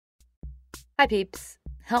Hi peeps!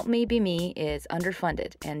 Help Me Be Me is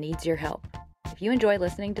underfunded and needs your help. If you enjoy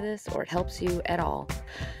listening to this or it helps you at all,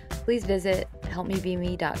 please visit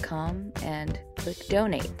helpmebeme.com and click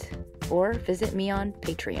donate or visit me on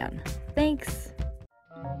Patreon. Thanks!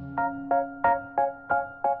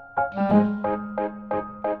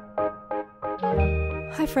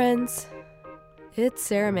 Hi friends, it's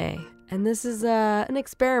Sarah May, and this is an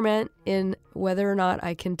experiment in whether or not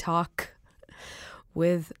I can talk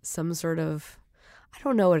with some sort of, I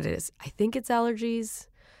don't know what it is. I think it's allergies,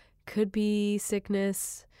 could be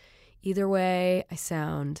sickness. Either way, I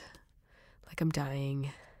sound like I'm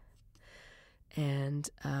dying, and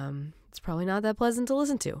it's probably not that pleasant to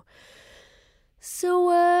listen to.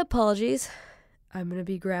 So apologies. I'm going to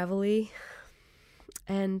be gravelly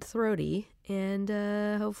and throaty, and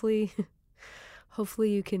hopefully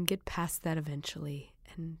you can get past that eventually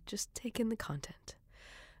and just take in the content.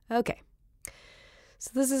 Okay. So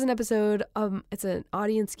this is an episode, it's an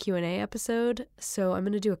audience Q&A episode, so I'm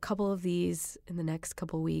going to do a couple of these in the next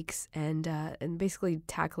couple of weeks and basically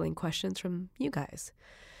tackling questions from you guys.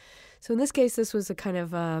 So in this case, this was a kind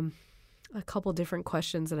of a couple different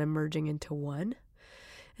questions that I'm merging into one,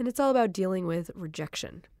 and it's all about dealing with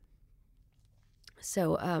rejection.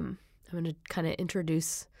 So I'm going to kind of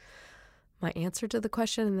introduce my answer to the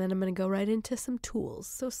question, and then I'm going to go right into some tools.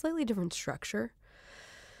 So slightly different structure.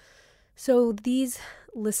 So these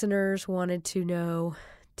listeners wanted to know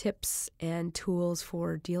tips and tools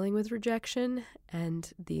for dealing with rejection,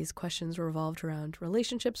 and these questions revolved around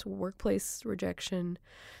relationships, workplace rejection,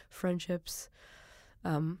 friendships,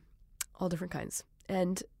 all different kinds.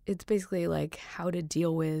 And it's basically like how to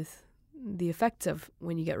deal with the effects of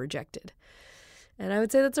when you get rejected. And I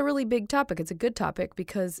would say that's a really big topic. It's a good topic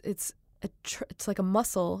because it's like a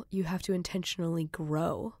muscle you have to intentionally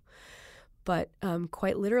grow. But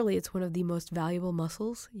quite literally, it's one of the most valuable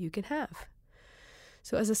muscles you can have.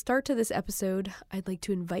 So as a start to this episode, I'd like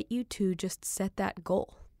to invite you to just set that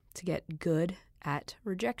goal to get good at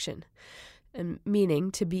rejection, and meaning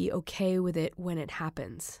to be okay with it when it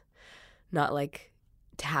happens, not like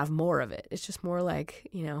to have more of it. It's just more like,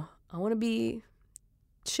 I want to be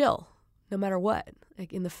chill no matter what.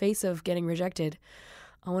 Like in the face of getting rejected,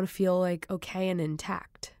 I want to feel like okay and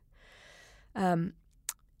intact.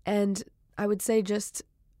 And I would say, just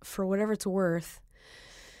for whatever it's worth,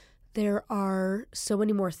 there are so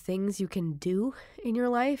many more things you can do in your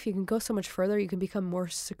life. You can go so much further. You can become more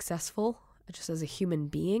successful just as a human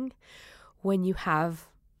being when you have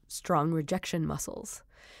strong rejection muscles.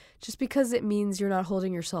 Just because it means you're not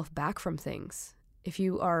holding yourself back from things. If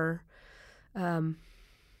you are, I don't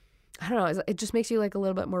know, it just makes you like a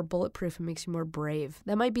little bit more bulletproof and makes you more brave.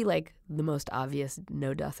 That might be like the most obvious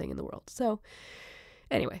no-duh thing in the world. So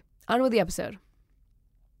anyway, on with the episode.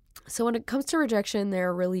 So when it comes to rejection, there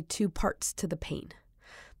are really two parts to the pain.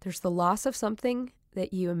 There's the loss of something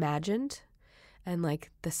that you imagined and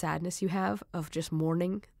like the sadness you have of just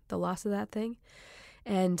mourning the loss of that thing.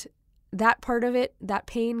 And that part of it, that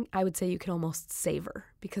pain, I would say you can almost savor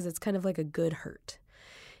because it's kind of like a good hurt.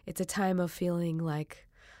 It's a time of feeling like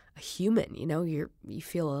a human, you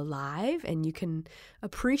feel alive and you can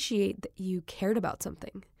appreciate that you cared about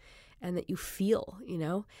something and that you feel,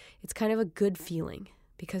 it's kind of a good feeling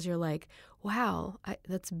because you're like, wow,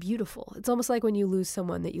 that's beautiful. It's almost like when you lose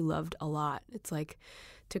someone that you loved a lot. It's like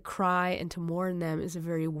to cry and to mourn them is a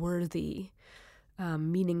very worthy,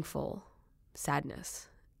 meaningful sadness.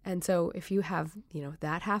 And so if you have,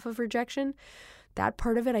 that half of rejection, that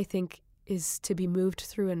part of it, I think, is to be moved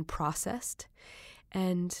through and processed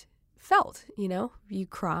and felt, you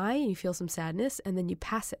cry and you feel some sadness and then you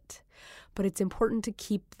pass it. But it's important to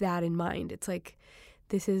keep that in mind. It's like,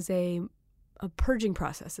 this is a purging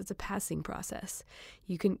process. It's a passing process.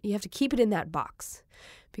 You have to keep it in that box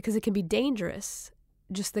because it can be dangerous,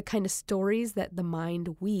 just the kind of stories that the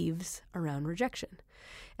mind weaves around rejection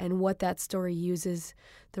and what that story uses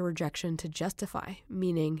the rejection to justify,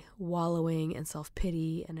 meaning wallowing and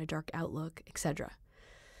self-pity and a dark outlook, etc.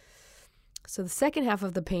 So the second half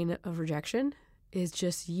of the pain of rejection is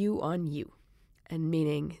just you on you, and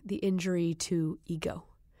meaning the injury to ego.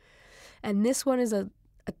 And this one is a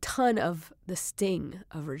ton of the sting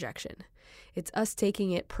of rejection. It's us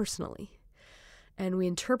taking it personally. And we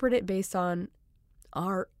interpret it based on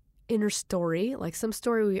our inner story, like some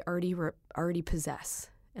story we already possess.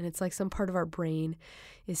 And it's like some part of our brain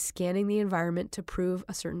is scanning the environment to prove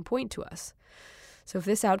a certain point to us. So if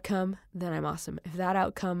this outcome, then I'm awesome. If that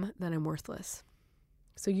outcome, then I'm worthless.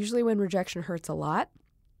 So usually when rejection hurts a lot,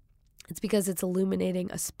 it's because it's illuminating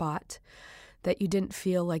a spot that you didn't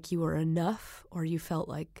feel like you were enough or you felt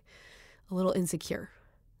like a little insecure.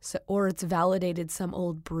 So, or it's validated some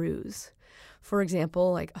old bruise. For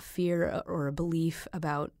example, like a fear or a belief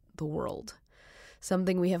about the world,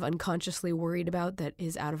 something we have unconsciously worried about that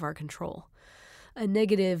is out of our control, a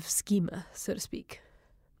negative schema, so to speak.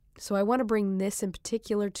 So I want to bring this in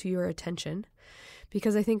particular to your attention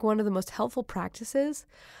because I think one of the most helpful practices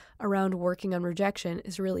around working on rejection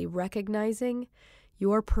is really recognizing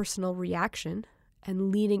your personal reaction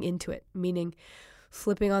and leaning into it, meaning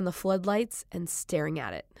flipping on the floodlights and staring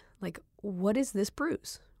at it. Like, what is this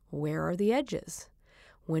bruise? Where are the edges?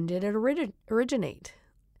 When did it originate?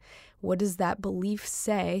 What does that belief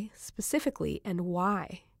say specifically and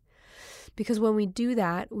why? Because when we do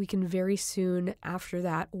that, we can very soon after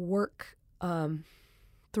that work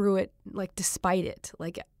through it, like despite it,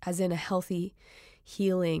 like as in a healthy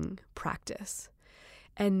healing practice.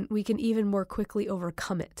 And we can even more quickly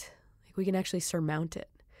overcome it. Like we can actually surmount it.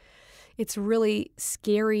 It's really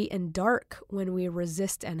scary and dark when we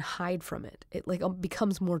resist and hide from it. It like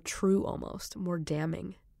becomes more true almost, more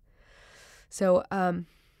damning. So I'm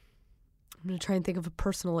going to try and think of a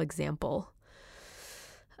personal example.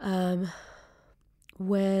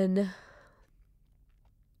 When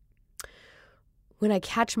I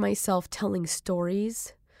catch myself telling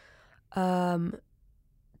stories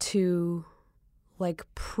to like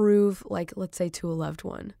prove, like let's say to a loved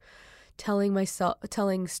one,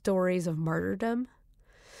 telling stories of martyrdom,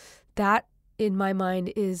 that in my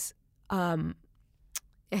mind is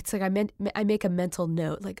it's like I make a mental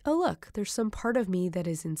note, like, oh look, there's some part of me that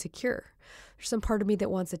is insecure. There's some part of me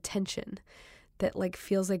that wants attention, that like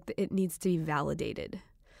feels like it needs to be validated.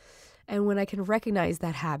 And when I can recognize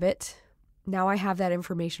that habit, now I have that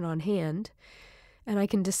information on hand and I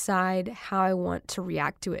can decide how I want to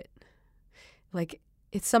react to it. Like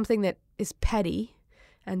it's something that is petty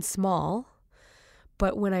and small,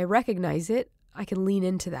 but when I recognize it, I can lean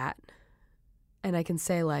into that and I can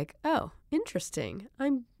say like, oh, interesting.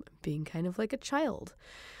 I'm being kind of like a child.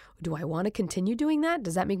 Do I want to continue doing that?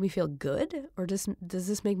 Does that make me feel good? Or does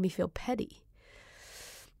this make me feel petty?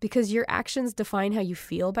 Because your actions define how you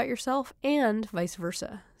feel about yourself and vice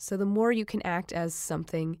versa. So the more you can act as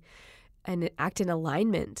something and act in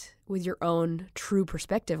alignment with your own true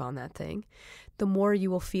perspective on that thing, the more you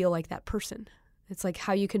will feel like that person. It's like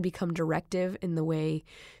how you can become directive in the way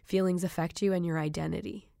feelings affect you and your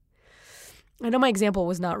identity. I know my example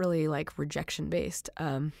was not really like rejection based,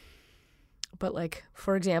 but like,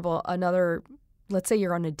 for example, let's say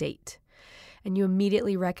you're on a date and you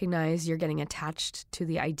immediately recognize you're getting attached to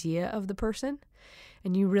the idea of the person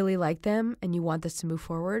and you really like them and you want this to move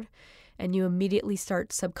forward, and you immediately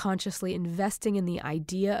start subconsciously investing in the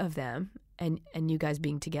idea of them and you guys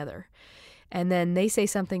being together. And then they say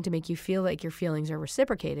something to make you feel like your feelings are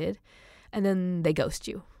reciprocated, and then they ghost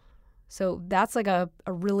you. So that's like a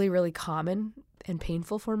really, really common and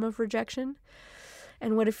painful form of rejection.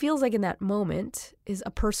 And what it feels like in that moment is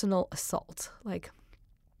a personal assault. Like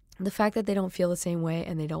the fact that they don't feel the same way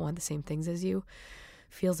and they don't want the same things as you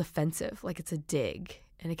feels offensive, like it's a dig.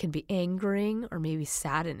 And it can be angering or maybe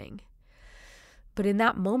saddening. But in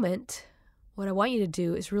that moment, what I want you to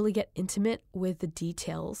do is really get intimate with the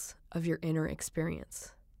details of your inner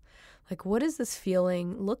experience. Like, what does this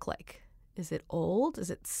feeling look like? Is it old? Is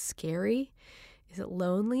it scary? Is it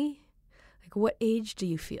lonely? Like, what age do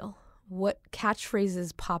you feel? What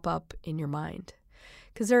catchphrases pop up in your mind?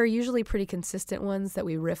 Because there are usually pretty consistent ones that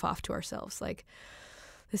we riff off to ourselves. Like,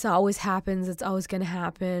 this always happens. It's always going to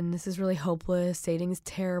happen. This is really hopeless. Dating is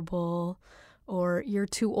terrible. Or you're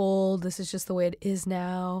too old. This is just the way it is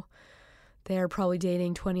now. They're probably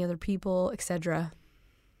dating 20 other people, etc.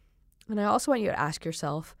 And I also want you to ask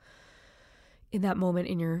yourself in that moment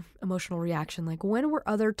in your emotional reaction, like, when were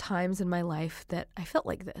other times in my life that I felt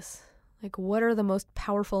like this? Like, what are the most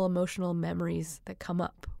powerful emotional memories that come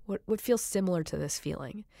up? What feels similar to this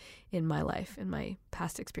feeling in my life, in my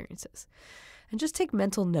past experiences? And just take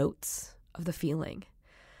mental notes of the feeling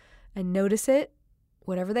and notice it,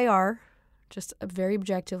 whatever they are, just very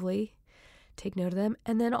objectively. Take note of them,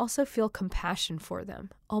 and then also feel compassion for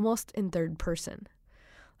them, almost in third person.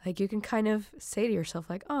 Like you can kind of say to yourself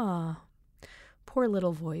like, ah, poor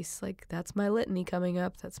little voice. Like that's my litany coming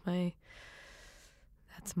up. That's my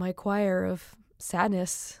choir of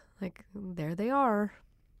sadness. Like there they are.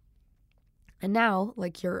 And now,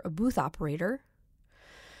 like you're a booth operator,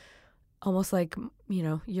 almost like,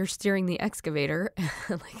 you're steering the excavator.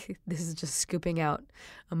 Like this is just scooping out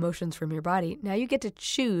emotions from your body. Now you get to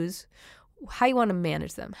choose how you want to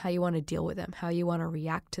manage them, how you want to deal with them, how you want to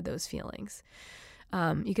react to those feelings.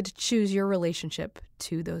 You get to choose your relationship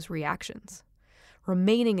to those reactions,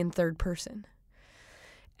 remaining in third person.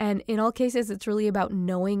 And in all cases, it's really about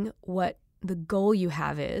knowing what the goal you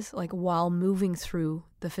have is, like, while moving through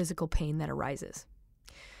the physical pain that arises.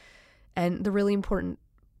 And the really important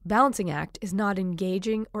balancing act is not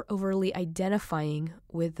engaging or overly identifying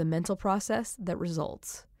with the mental process that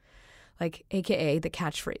results, like AKA the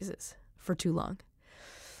catchphrases, for too long.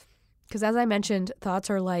 Because as I mentioned, thoughts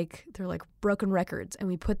are they're like broken records, and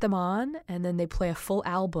we put them on and then they play a full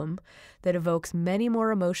album that evokes many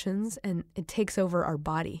more emotions, and it takes over our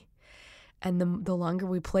body. And the longer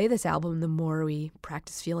we play this album, the more we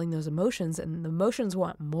practice feeling those emotions, and the emotions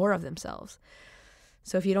want more of themselves.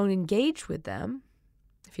 So if you don't engage with them,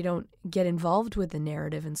 if you don't get involved with the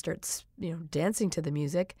narrative and start, dancing to the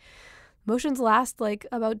music, emotions last like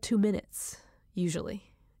about 2 minutes,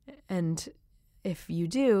 usually. And if you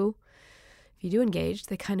do engage,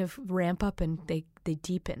 they kind of ramp up and they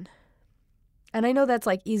deepen. And I know that's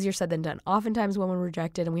like easier said than done. Oftentimes when we're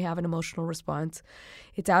rejected and we have an emotional response,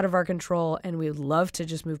 it's out of our control and we would love to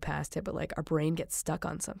just move past it, but like our brain gets stuck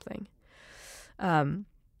on something. But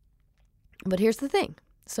here's the thing.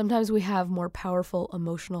 Sometimes we have more powerful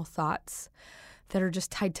emotional thoughts that are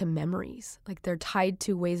just tied to memories. Like they're tied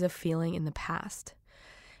to ways of feeling in the past.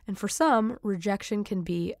 And for some, rejection can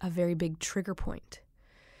be a very big trigger point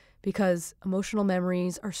because emotional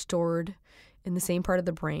memories are stored in the same part of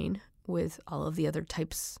the brain with all of the other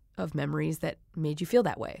types of memories that made you feel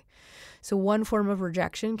that way. So one form of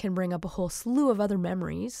rejection can bring up a whole slew of other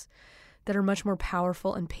memories that are much more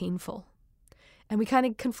powerful and painful. And we kind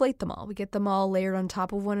of conflate them all. We get them all layered on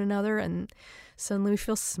top of one another, and suddenly we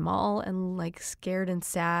feel small and like scared and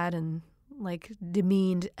sad and like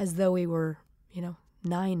demeaned as though we were,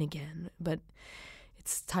 9 again. But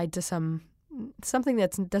it's tied to something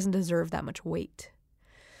that doesn't deserve that much weight.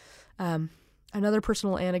 Another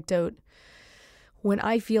personal anecdote, when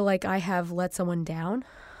I feel like I have let someone down,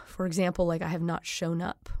 for example, like I have not shown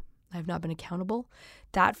up, I have not been accountable,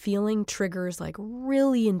 that feeling triggers like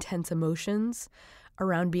really intense emotions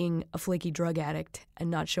around being a flaky drug addict and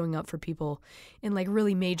not showing up for people in like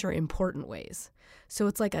really major important ways. So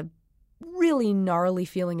it's like a really gnarly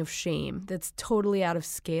feeling of shame that's totally out of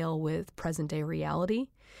scale with present day reality.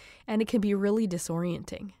 And it can be really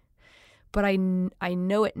disorienting. But I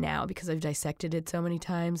know it now because I've dissected it so many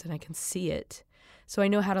times and I can see it. So I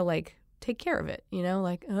know how to like take care of it,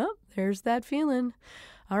 oh, there's that feeling.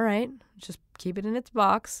 All right, just keep it in its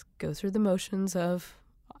box, go through the motions of,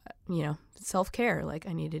 self-care. Like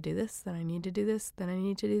I need to do this, then I need to do this, then I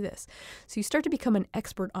need to do this. So you start to become an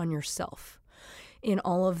expert on yourself in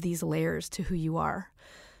all of these layers to who you are.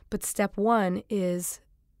 But step one is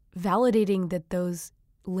validating that those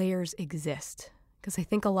layers exist. Because I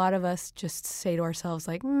think a lot of us just say to ourselves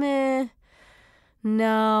like, meh,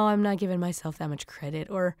 no, I'm not giving myself that much credit,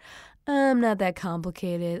 or I'm not that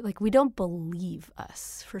complicated. Like we don't believe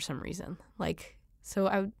us for some reason. So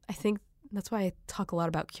I think that's why I talk a lot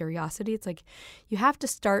about curiosity. It's like you have to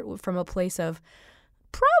start from a place of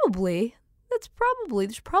there's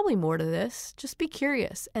probably more to this. Just be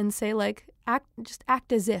curious and say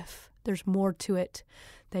act as if there's more to it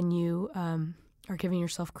than you are giving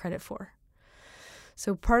yourself credit for.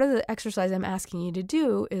 So part of the exercise I'm asking you to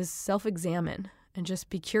do is self-examine and just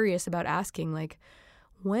be curious about asking,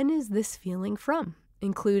 when is this feeling from?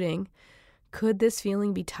 Including, could this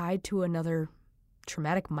feeling be tied to another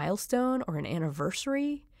traumatic milestone or an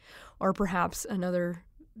anniversary or perhaps another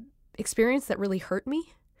experience that really hurt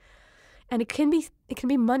me? And it can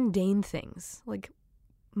be mundane things. Like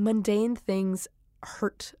mundane things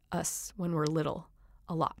hurt us when we're little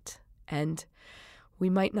a lot. And we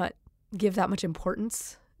might not give that much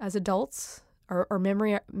importance as adults. Our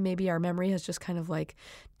memory has just kind of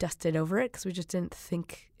dusted over it because we just didn't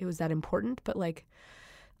think it was that important. But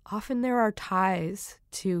often there are ties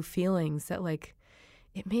to feelings that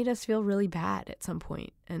it made us feel really bad at some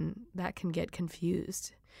point, and that can get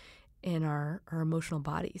confused in our emotional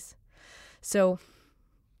bodies. So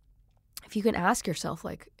if you can ask yourself,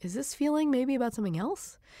 is this feeling maybe about something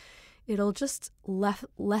else? It'll just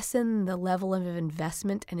lessen the level of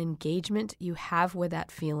investment and engagement you have with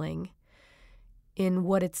that feeling in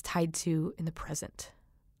what it's tied to in the present.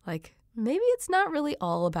 Maybe it's not really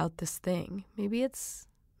all about this thing. Maybe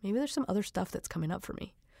there's some other stuff that's coming up for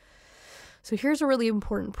me. So here's a really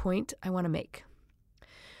important point I want to make.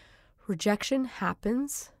 Rejection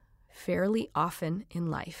happens fairly often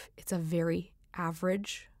in life. It's a very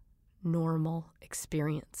average, normal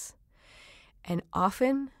experience. And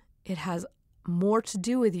often it has more to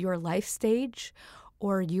do with your life stage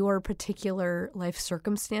or your particular life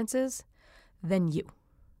circumstances than you.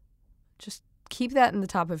 Just keep that in the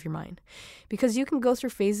top of your mind, because you can go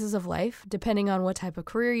through phases of life, depending on what type of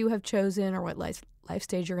career you have chosen or what life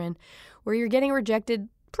stage you're in, where you're getting rejected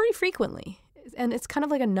pretty frequently. And it's kind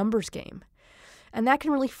of like a numbers game. And that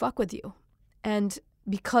can really fuck with you. And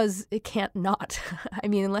because it can't not. I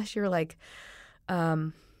mean, unless you're like,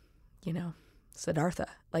 Siddhartha,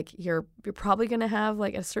 like you're probably going to have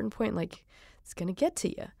like at a certain point, like it's going to get to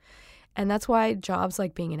you. And that's why jobs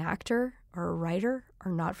like being an actor or a writer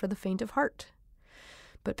are not for the faint of heart.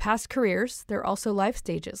 But past careers, they're also life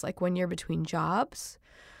stages, like when you're between jobs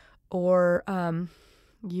or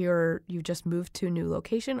you just moved to a new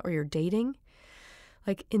location or you're dating.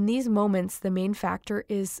 Like in these moments, the main factor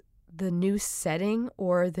is the new setting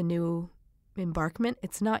or the new embarkment.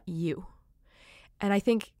 It's not you. And I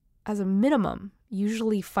think as a minimum,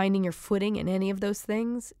 usually finding your footing in any of those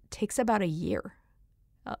things takes about a year,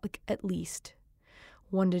 like at least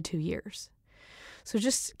 1 to 2 years. So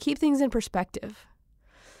just keep things in perspective.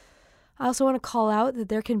 I also want to call out that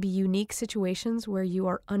there can be unique situations where you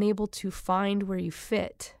are unable to find where you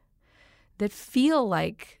fit that feel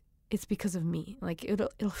like it's because of me. Like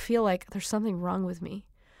it'll feel like there's something wrong with me.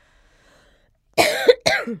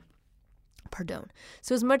 Pardon.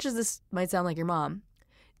 So as much as this might sound like your mom,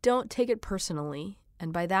 don't take it personally.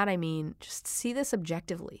 And by that I mean just see this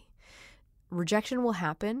objectively. Rejection will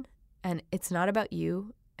happen, and it's not about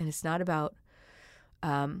you, and it's not about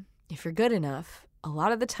if you're good enough. A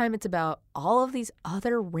lot of the time it's about all of these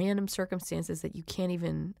other random circumstances that you can't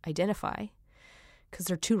even identify because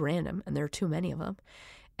they're too random and there are too many of them.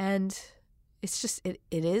 And it's just, it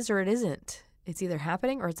is or it isn't. It's either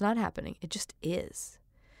happening or it's not happening. It just is.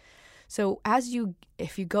 So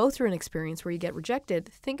if you go through an experience where you get rejected,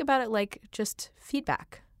 think about it like just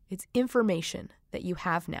feedback. It's information that you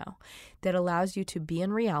have now that allows you to be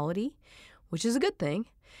in reality, which is a good thing.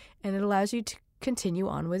 And it allows you to continue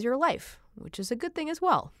on with your life, which is a good thing as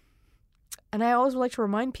well. And I always like to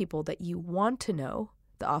remind people that you want to know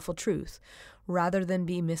the awful truth rather than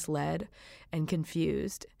be misled and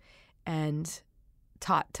confused and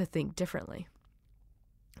taught to think differently.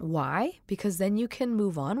 Why? Because then you can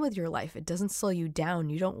move on with your life. It doesn't slow you down.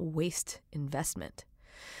 You don't waste investment.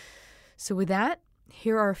 So with that,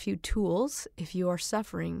 here are a few tools if you are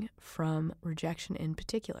suffering from rejection in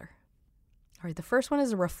particular. All right, the first one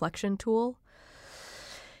is a reflection tool.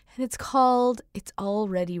 And it's called It's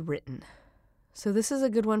Already Written. So this is a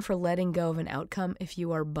good one for letting go of an outcome if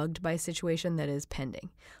you are bugged by a situation that is pending.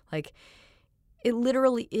 Like it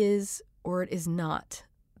literally is or it is not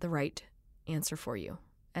the right answer for you.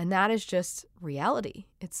 And that is just reality.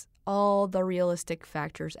 It's all the realistic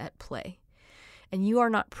factors at play. And you are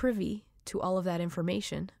not privy to all of that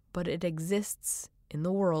information, but it exists in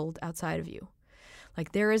the world outside of you.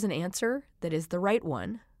 Like there is an answer that is the right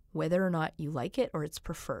one, whether or not you like it or it's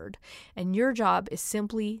preferred. And your job is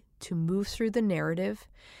simply to move through the narrative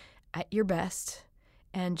at your best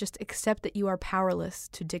and just accept that you are powerless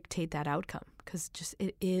to dictate that outcome because just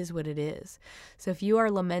it is what it is. So if you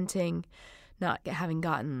are lamenting not having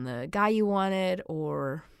gotten the guy you wanted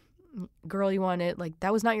or girl you wanted, like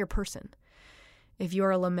that was not your person. If you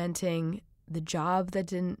are lamenting the job that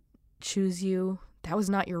didn't choose you, that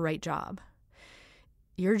was not your right job.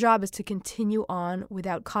 Your job is to continue on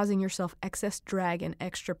without causing yourself excess drag and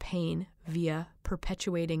extra pain via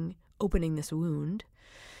opening this wound,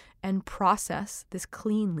 and process this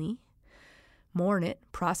cleanly, mourn it,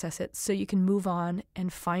 process it, so you can move on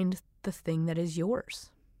and find the thing that is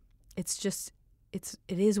yours. It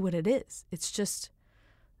is what it is. It's just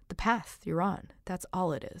the path you're on. That's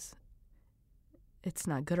all it is. It's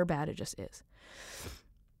not good or bad. It just is.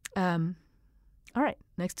 All right.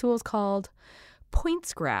 Next tool is called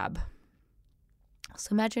points grab. So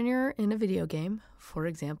imagine you're in a video game, for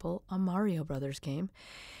example, a Mario Brothers game,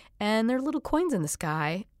 and there are little coins in the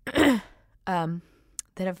sky that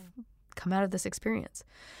have come out of this experience.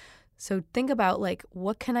 So think about like,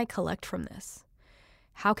 what can I collect from this?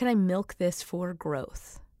 How can I milk this for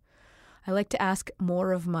growth? I like to ask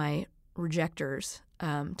more of my rejectors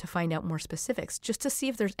to find out more specifics, just to see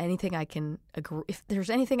if there's anything I can agree, if there's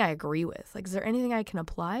anything I agree with. Like, is there anything I can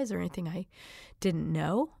apply? Is there anything I didn't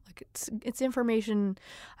know? Like, it's information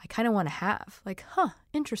I kind of want to have. Like,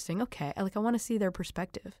 interesting. Okay, I want to see their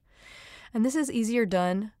perspective. And this is easier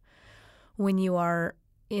done when you are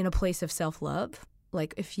in a place of self-love.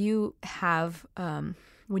 Like, if you have,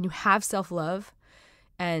 when you have self-love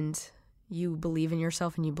and you believe in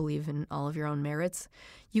yourself and you believe in all of your own merits,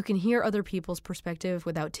 you can hear other people's perspective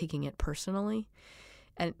without taking it personally.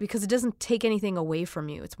 And because it doesn't take anything away from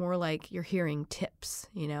you. It's more like you're hearing tips,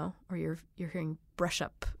 or you're hearing brush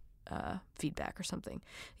up feedback or something.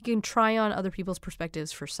 You can try on other people's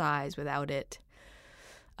perspectives for size without it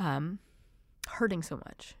hurting so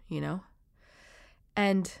much,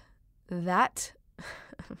 And that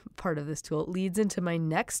part of this tool leads into my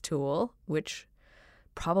next tool, which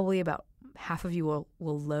probably about half of you will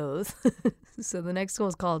loathe. So the next tool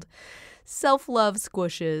is called Self-Love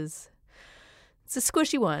Squishes. It's a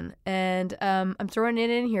squishy one, and I'm throwing it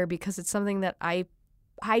in here because it's something that I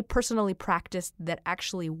personally practiced that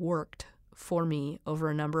actually worked for me over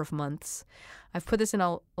a number of months. I've put this in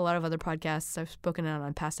a lot of other podcasts. I've spoken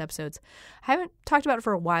on past episodes. I haven't talked about it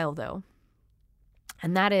for a while, though,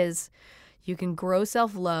 and that is you can grow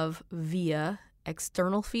self-love via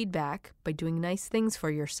external feedback by doing nice things for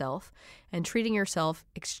yourself and treating yourself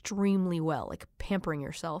extremely well, like pampering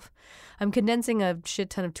yourself. I'm condensing a shit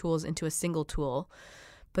ton of tools into a single tool,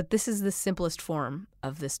 but this is the simplest form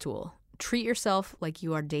of this tool. Treat yourself like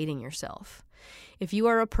you are dating yourself. If you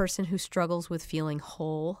are a person who struggles with feeling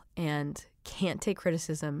whole and can't take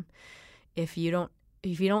criticism, if you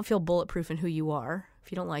don't feel bulletproof in who you are,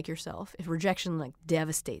 if you don't like yourself, if rejection like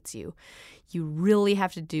devastates you, you really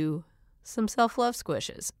have to do some self-love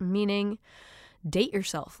squishes, meaning date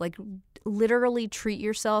yourself, like literally treat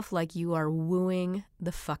yourself like you are wooing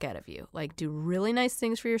the fuck out of you. Like do really nice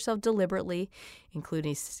things for yourself deliberately,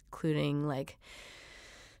 including like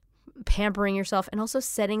pampering yourself and also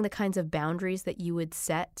setting the kinds of boundaries that you would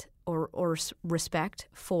set or respect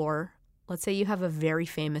for. Let's say you have a very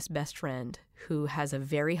famous best friend who has a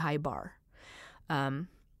very high bar. In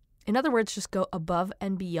other words, just go above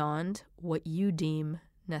and beyond what you deem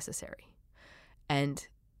necessary and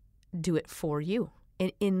do it for you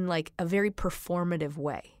in like a very performative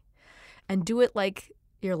way, and do it like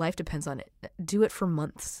your life depends on it. Do it for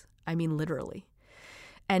months. I mean, literally.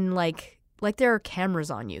 And like there are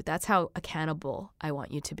cameras on you. That's how accountable I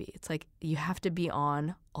want you to be. It's like you have to be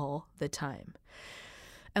on all the time.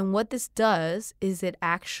 And what this does is it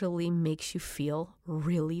actually makes you feel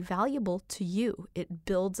really valuable to you. It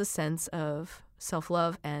builds a sense of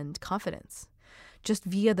self-love and confidence just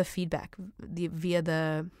via the feedback, via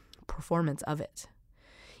the performance of it.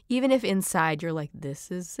 Even if inside you're like,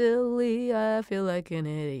 this is silly, I feel like an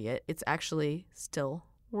idiot, it's actually still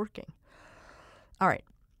working. All right.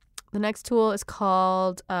 The next tool is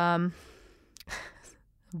called,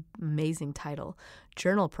 amazing title,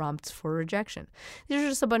 Journal Prompts for Rejection. These are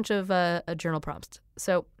just a bunch of journal prompts.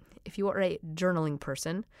 So if you are a journaling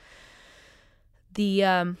person,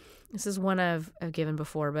 this is one I've given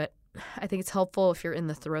before, but I think it's helpful if you're in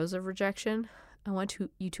the throes of rejection. I want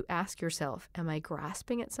you to ask yourself, am I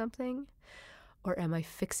grasping at something or am I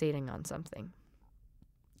fixating on something?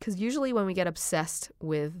 Because usually when we get obsessed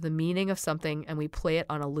with the meaning of something and we play it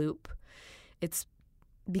on a loop, it's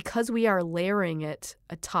because we are layering it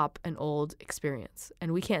atop an old experience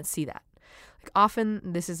and we can't see that. Like often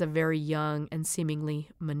this is a very young and seemingly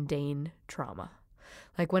mundane trauma.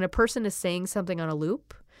 Like when a person is saying something on a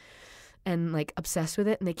loop and like obsessed with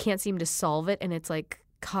it and they can't seem to solve it and it's like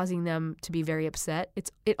causing them to be very upset,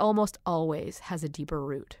 it almost always has a deeper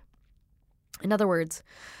root. In other words,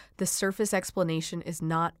 the surface explanation is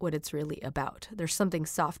not what it's really about. There's something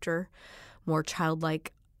softer, more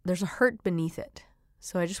childlike. There's a hurt beneath it.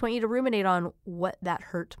 So I just want you to ruminate on what that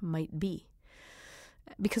hurt might be.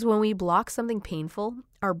 Because when we block something painful,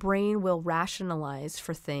 our brain will rationalize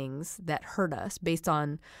for things that hurt us based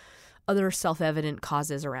on other self-evident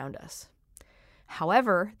causes around us.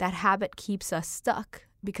 However, that habit keeps us stuck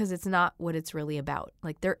because it's not what it's really about.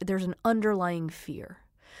 Like there's an underlying fear.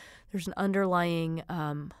 There's an underlying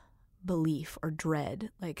belief or dread.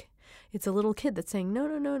 Like it's a little kid that's saying, no,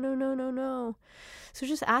 no, no, no, no, no, no. So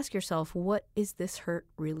just ask yourself, what is this hurt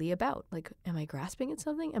really about? Like, am I grasping at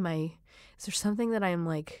something? Is there something that I'm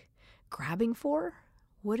like grabbing for?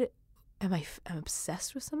 I'm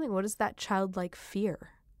obsessed with something? What is that childlike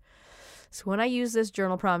fear? So when I use this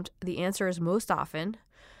journal prompt, the answer is most often,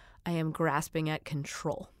 I am grasping at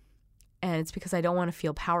control. And it's because I don't want to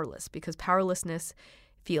feel powerless, because powerlessness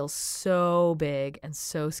feels so big and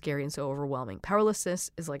so scary and so overwhelming.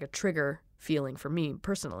 Powerlessness is like a trigger feeling for me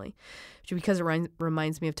personally, because it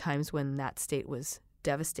reminds me of times when that state was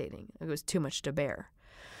devastating. It was too much to bear.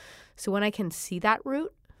 So when I can see that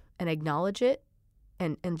root and acknowledge it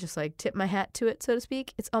and just like tip my hat to it, so to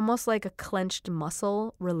speak, it's almost like a clenched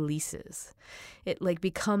muscle releases. It like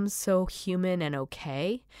becomes so human and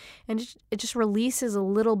okay. And it just releases a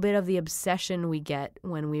little bit of the obsession we get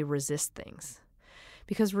when we resist things.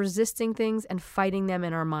 Because resisting things and fighting them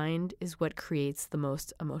in our mind is what creates the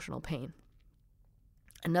most emotional pain.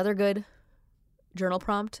 Another good journal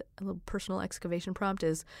prompt, a little personal excavation prompt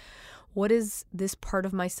is, what is this part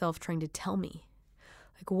of myself trying to tell me?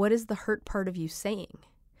 Like, what is the hurt part of you saying?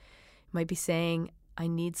 It might be saying, I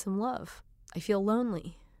need some love. I feel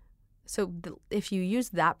lonely. So if you use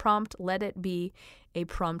that prompt, let it be a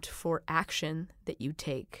prompt for action that you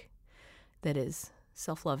take that is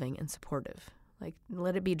self-loving and supportive. Like,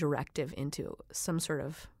 let it be directive into some sort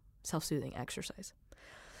of self-soothing exercise.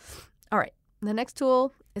 All right. The next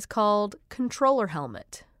tool is called Controller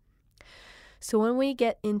Helmet. So when we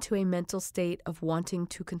get into a mental state of wanting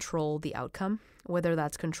to control the outcome, whether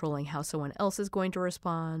that's controlling how someone else is going to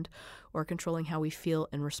respond or controlling how we feel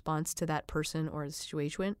in response to that person or the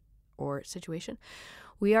situation,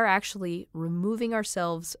 we are actually removing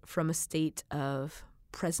ourselves from a state of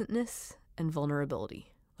presentness and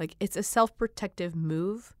vulnerability. Like, it's a self-protective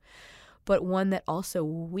move, but one that also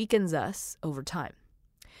weakens us over time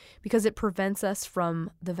because it prevents us from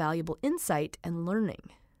the valuable insight and learning.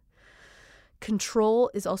 Control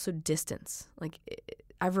is also distance. Like,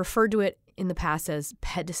 I've referred to it in the past as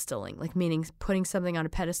pedestaling, like meaning putting something on a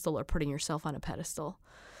pedestal or putting yourself on a pedestal,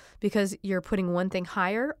 because you're putting one thing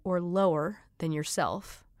higher or lower than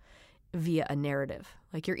yourself via a narrative.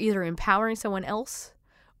 Like, you're either empowering someone else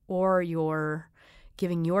or you're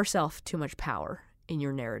giving yourself too much power in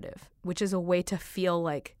your narrative, which is a way to feel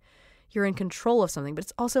like you're in control of something, but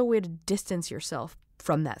it's also a way to distance yourself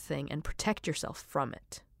from that thing and protect yourself from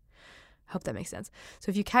it. I hope that makes sense.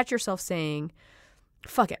 So if you catch yourself saying,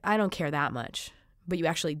 fuck it, I don't care that much, but you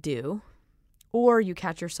actually do, or you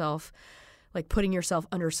catch yourself like putting yourself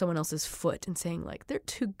under someone else's foot and saying like, they're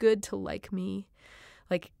too good to like me,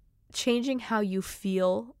 like changing how you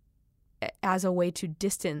feel as a way to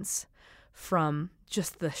distance from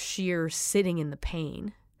just the sheer sitting in the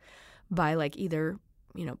pain by like either,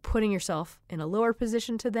 putting yourself in a lower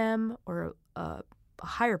position to them or a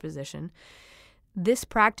higher position. This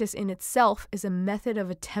practice in itself is a method of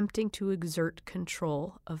attempting to exert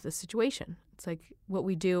control of the situation. It's like what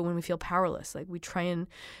we do when we feel powerless. Like, we try and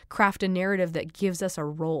craft a narrative that gives us a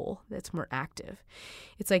role that's more active.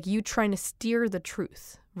 It's like you trying to steer the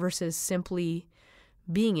truth versus simply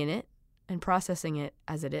being in it and processing it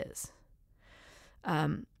as it is.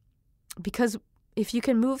 Because if you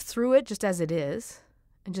can move through it just as it is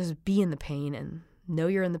and just be in the pain and know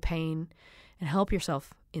you're in the pain and help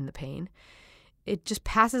yourself in the pain, it just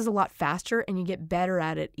passes a lot faster and you get better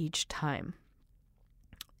at it each time.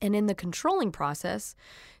 And in the controlling process,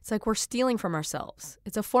 it's like we're stealing from ourselves.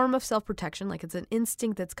 It's a form of self-protection, like it's an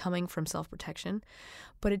instinct that's coming from self-protection,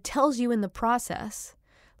 but it tells you in the process,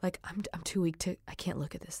 like, I'm too weak I can't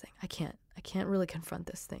look at this thing. I can't really confront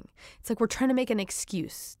this thing. It's like we're trying to make an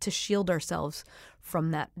excuse to shield ourselves from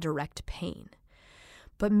that direct pain.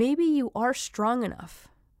 But maybe you are strong enough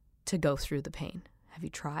to go through the pain. Have you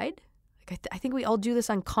tried? Like, I think we all do this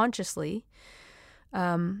unconsciously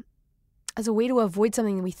as a way to avoid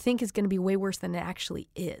something that we think is going to be way worse than it actually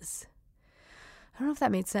is. I don't know if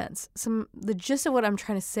that made sense. The gist of what I'm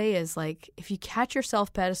trying to say is, like, if you catch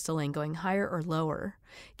yourself pedestaling, going higher or lower,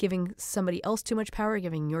 giving somebody else too much power,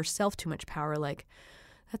 giving yourself too much power, like,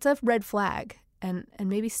 that's a red flag. And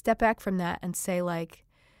maybe step back from that and say, like,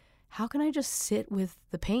 how can I just sit with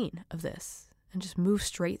the pain of this and just move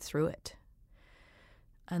straight through it?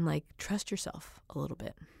 And like, trust yourself a little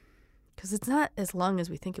bit, because it's not as long as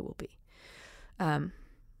we think it will be. And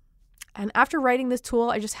after writing this tool,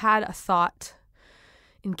 I just had a thought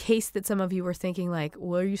in case that some of you were thinking like,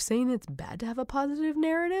 well, are you saying it's bad to have a positive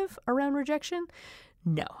narrative around rejection?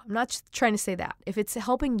 No, I'm not just trying to say that. If it's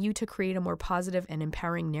helping you to create a more positive and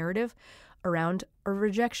empowering narrative around a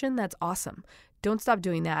rejection, that's awesome. Don't stop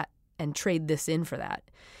doing that and trade this in for that.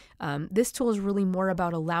 This tool is really more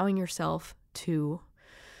about allowing yourself to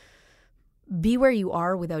be where you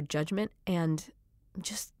are without judgment and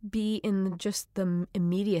just be in just the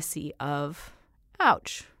immediacy of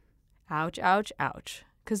ouch, ouch, ouch, ouch.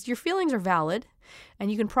 Because your feelings are valid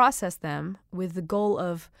and you can process them with the goal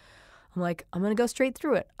of, I'm going to go straight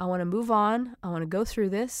through it. I want to move on. I want to go through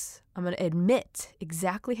this. I'm going to admit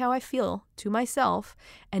exactly how I feel to myself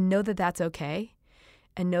and know that that's okay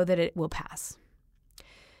and know that it will pass.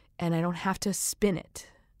 And I don't have to spin it.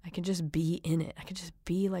 I can just be in it. I can just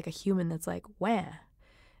be like a human that's like, wah.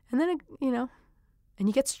 And then, and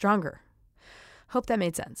you get stronger. Hope that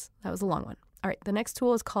made sense. That was a long one. All right, the next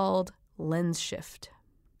tool is called Lens Shift.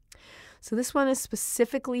 So this one is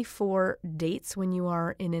specifically for dates when you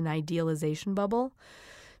are in an idealization bubble,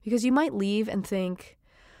 because you might leave and think,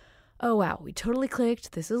 oh, wow, we totally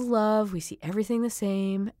clicked. This is love. We see everything the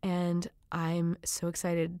same. And I'm so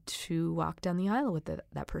excited to walk down the aisle with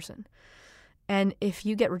that person. And if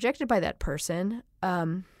you get rejected by that person,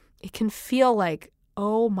 it can feel like,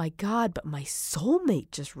 oh my God, but my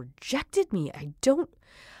soulmate just rejected me.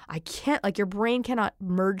 I can't, like, your brain cannot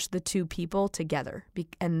merge the two people together.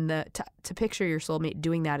 And to picture your soulmate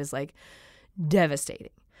doing that is like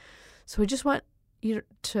devastating. So I just want you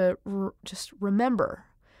to just remember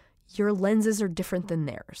your lenses are different than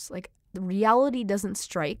theirs. Like, the reality doesn't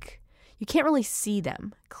strike. You can't really see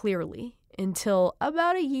them clearly until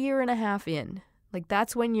about a year and a half in. Like,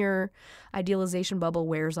 that's when your idealization bubble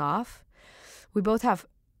wears off. We both have,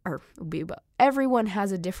 everyone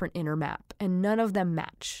has a different inner map, and none of them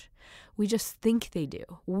match. We just think they do.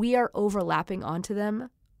 We are overlapping onto them,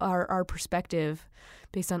 our perspective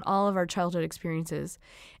based on all of our childhood experiences,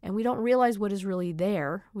 and we don't realize what is really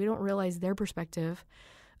there. We don't realize their perspective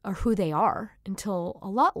or who they are until a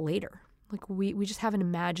lot later. Like, we just have an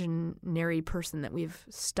imaginary person that we've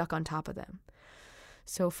stuck on top of them.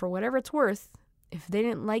 So for whatever it's worth, if they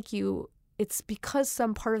didn't like you, it's because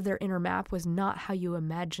some part of their inner map was not how you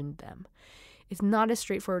imagined them. It's not as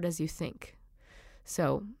straightforward as you think.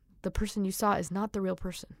 So the person you saw is not the real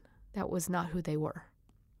person. That was not who they were.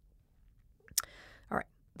 All right.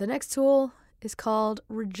 The next tool is called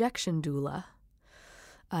Rejection Doula.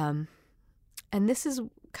 And this is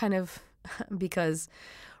kind of because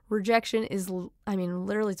rejection is,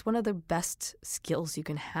 literally, it's one of the best skills you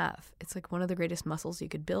can have. It's like one of the greatest muscles you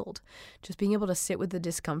could build. Just being able to sit with the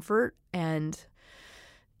discomfort and,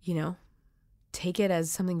 take it as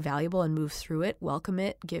something valuable and move through it, welcome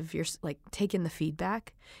it, take in the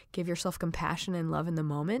feedback, give yourself compassion and love in the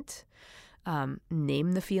moment,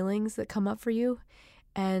 name the feelings that come up for you,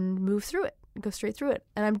 and move through it, go straight through it.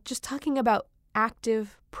 And I'm just talking about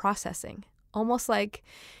active processing. Almost like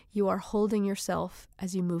you are holding yourself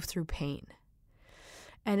as you move through pain.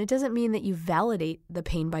 And it doesn't mean that you validate the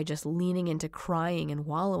pain by just leaning into crying and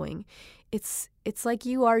wallowing. It's like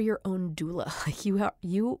you are your own doula. Like,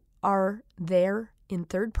 you are there in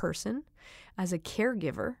third person as a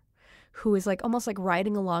caregiver who is like almost like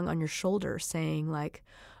riding along on your shoulder saying like,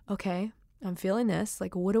 okay, I'm feeling this.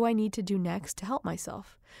 Like, what do I need to do next to help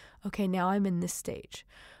myself? Okay, now I'm in this stage.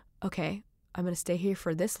 Okay, I'm going to stay here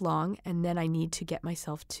for this long, and then I need to get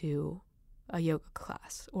myself to a yoga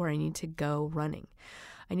class, or I need to go running.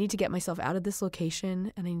 I need to get myself out of this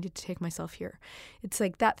location, and I need to take myself here. It's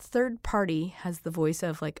like that third party has the voice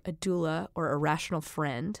of like a doula or a rational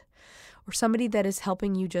friend, or somebody that is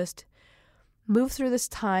helping you just move through this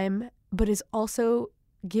time, but is also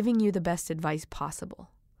giving you the best advice possible.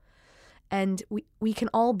 And we can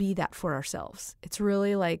all be that for ourselves. It's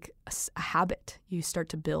really like a habit you start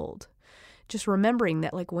to build. Just remembering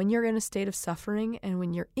that, like, when you're in a state of suffering and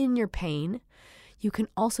when you're in your pain, you can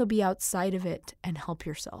also be outside of it and help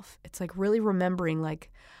yourself. It's like really remembering,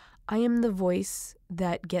 like, I am the voice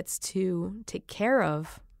that gets to take care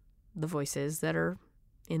of the voices that are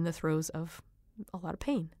in the throes of a lot of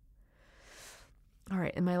pain. All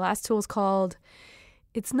right. And my last tool is called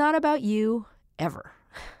It's Not About You Ever.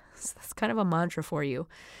 So that's kind of a mantra for you.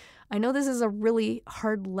 I know this is a really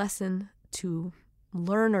hard lesson to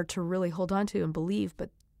learn or to really hold on to and believe,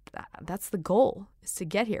 but that's the goal, is to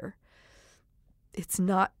get here. It's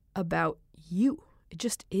not about you. It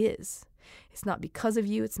just is. It's not because of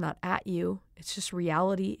you. It's not at you. It's just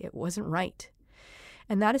reality. It wasn't right.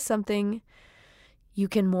 And that is something you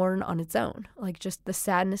can mourn on its own, like just the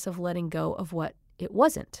sadness of letting go of what it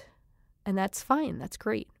wasn't. And that's fine. That's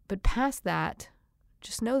great. But past that,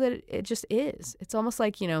 just know that it just is. It's almost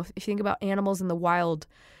like, if you think about animals in the wild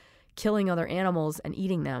killing other animals and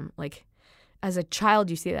eating them, like, as a child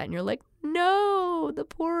you see that and you're like, no, the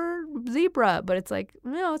poor zebra. But it's like,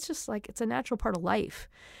 no, it's just like, it's a natural part of life.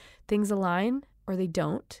 Things align or they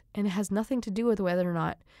don't, and it has nothing to do with whether or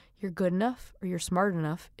not you're good enough or you're smart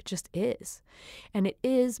enough. It just is. And it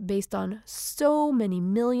is based on so many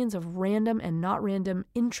millions of random and not random,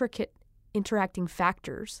 intricate interacting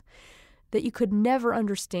factors that you could never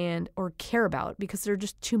understand or care about because there are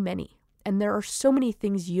just too many. And there are so many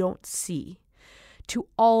things you don't see to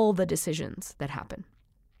all the decisions that happen.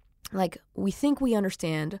 Like, we think we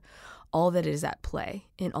understand all that is at play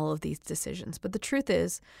in all of these decisions. But the truth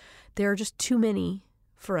is, there are just too many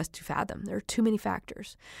for us to fathom. There are too many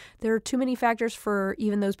factors. There are too many factors for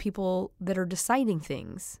even those people that are deciding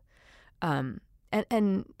things.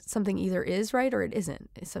 And something either is right or it isn't.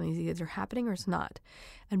 Something's either happening or it's not.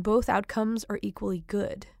 And both outcomes are equally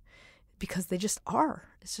good because they just are.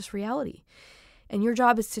 It's just reality. And your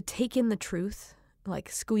job is to take in the truth, like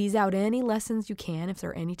squeeze out any lessons you can if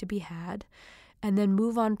there are any to be had, and then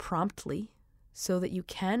move on promptly so that you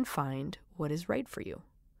can find what is right for you.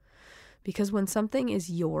 Because when something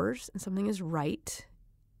is yours and something is right,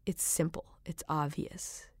 it's simple, it's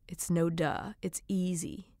obvious, it's no duh, it's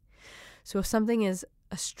easy. So if something is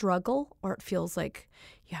a struggle, or it feels like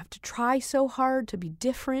you have to try so hard to be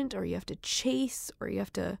different, or you have to chase, or you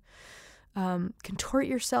have to contort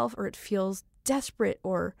yourself, or it feels desperate,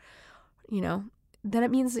 or, then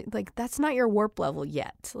it means like that's not your warp level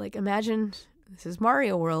yet. Like imagine this is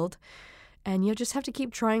Mario World and you just have to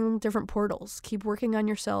keep trying different portals, keep working on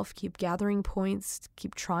yourself, keep gathering points,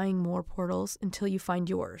 keep trying more portals until you find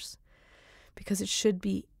yours. Because it should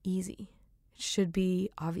be easy. It should be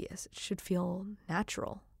obvious. It should feel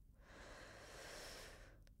natural.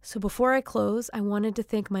 So before I close, I wanted to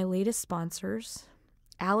thank my latest sponsors.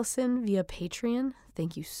 Allison via Patreon,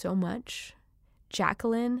 thank you so much.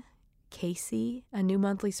 Jacqueline, Casey, a new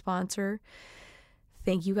monthly sponsor,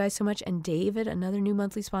 thank you guys so much. And David, another new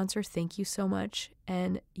monthly sponsor, thank you so much.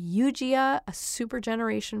 And Eugia, a super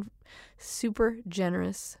generous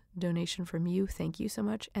donation from you, thank you so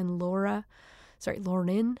much. And Lauren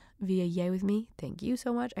via Yay With Me, thank you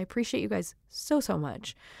so much. I appreciate you guys so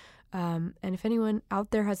much. And if anyone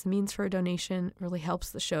out there has the means for a donation, it really helps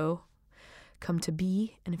the show come to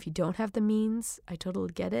be. And if you don't have the means, I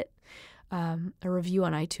totally get it. A review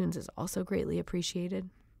on iTunes is also greatly appreciated.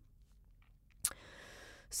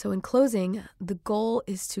 So in closing, the goal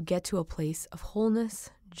is to get to a place of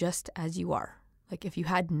wholeness just as you are. Like if you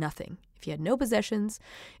had nothing, if you had no possessions,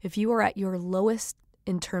 if you were at your lowest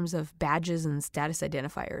in terms of badges and status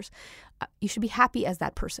identifiers, you should be happy as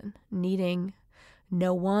that person, needing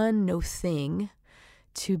no one, no thing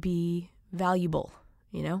to be valuable,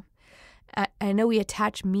 you know? I know we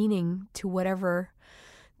attach meaning to whatever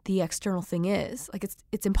the external thing is. Like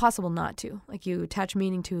it's impossible not to. Like you attach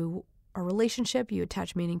meaning to a relationship, you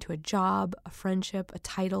attach meaning to a job, a friendship, a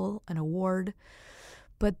title, an award.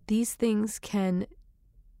 But these things can,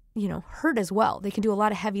 hurt as well. They can do a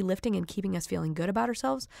lot of heavy lifting and keeping us feeling good about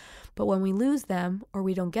ourselves. But when we lose them or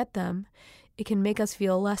we don't get them, it can make us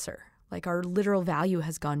feel lesser. Like our literal value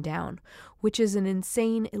has gone down, which is an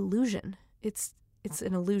insane illusion. It's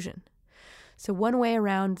an illusion. So one way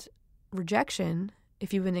around rejection,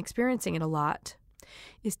 if you've been experiencing it a lot,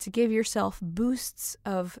 is to give yourself boosts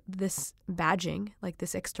of this badging, like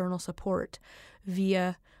this external support,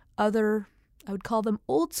 via other, I would call them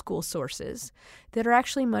old school sources that are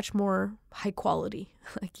actually much more high quality.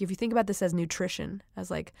 Like if you think about this as nutrition,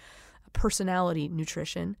 as like a personality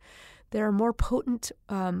nutrition, there are more potent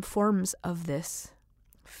forms of this,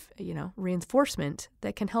 reinforcement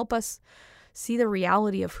that can help us see the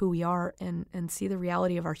reality of who we are and see the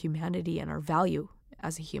reality of our humanity and our value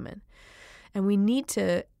as a human. And we need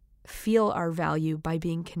to feel our value by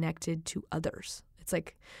being connected to others. It's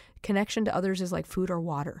like connection to others is like food or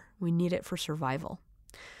water. We need it for survival.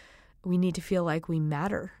 We need to feel like we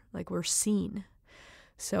matter, like we're seen.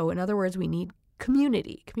 So in other words, we need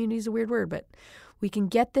community. Community is a weird word, but we can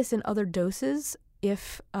get this in other doses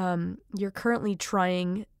if you're currently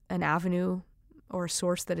trying an avenue or a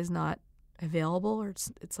source that is not available, or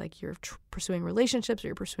it's like you're pursuing relationships or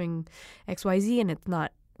you're pursuing XYZ and it's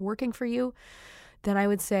not working for you, then I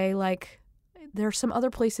would say like there are some other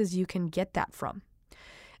places you can get that from.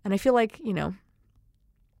 And I feel like,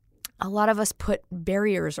 a lot of us put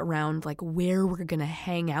barriers around like where we're going to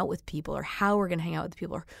hang out with people or how we're going to hang out with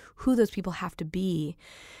people or who those people have to be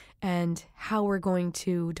and how we're going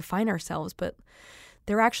to define ourselves. But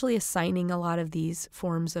they're actually assigning a lot of these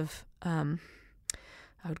forms of, I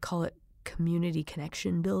would call it community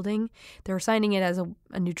connection building. They're assigning it as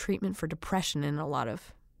a new treatment for depression in a lot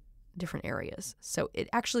of different areas. So it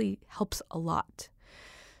actually helps a lot.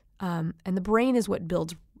 And the brain is what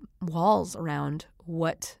builds walls around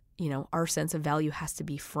what, our sense of value has to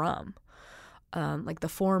be from. Like the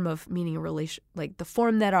form of meaning a relation, like the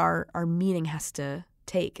form that our meaning has to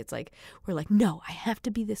take. It's like, we're like, no, I have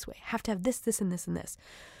to be this way. I have to have this, this, and this, and this.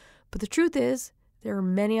 But the truth is, there are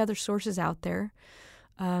many other sources out there.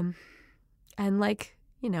 And like,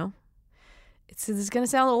 this is going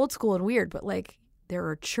to sound old school and weird, but like there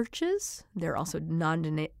are churches. There are also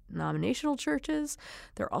non-denominational churches.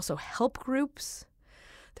 There are also help groups.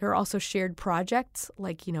 There are also shared projects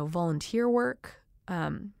like, volunteer work,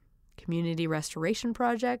 community restoration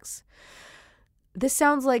projects. This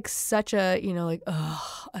sounds like such a,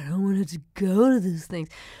 I don't want to go to these things.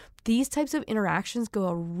 These types of interactions go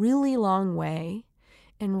a really long way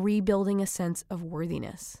in rebuilding a sense of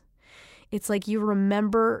worthiness. It's like you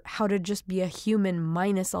remember how to just be a human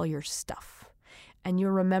minus all your stuff. And you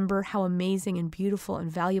remember how amazing and beautiful and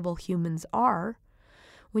valuable humans are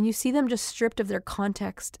when you see them just stripped of their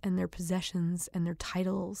context and their possessions and their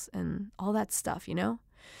titles and all that stuff,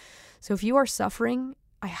 So if you are suffering,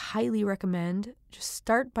 I highly recommend just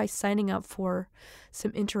start by signing up for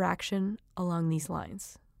some interaction along these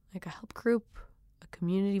lines, like a help group, a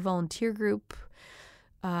community volunteer group,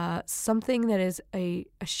 something that is a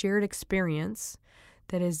shared experience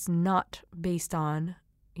that is not based on,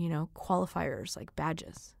 qualifiers like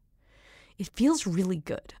badges. It feels really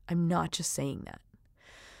good. I'm not just saying that.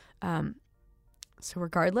 So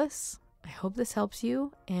regardless, I hope this helps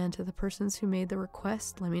you. And to the persons who made the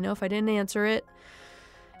request, let me know if I didn't answer it.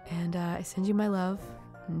 And I send you my love.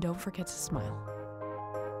 And don't forget to smile.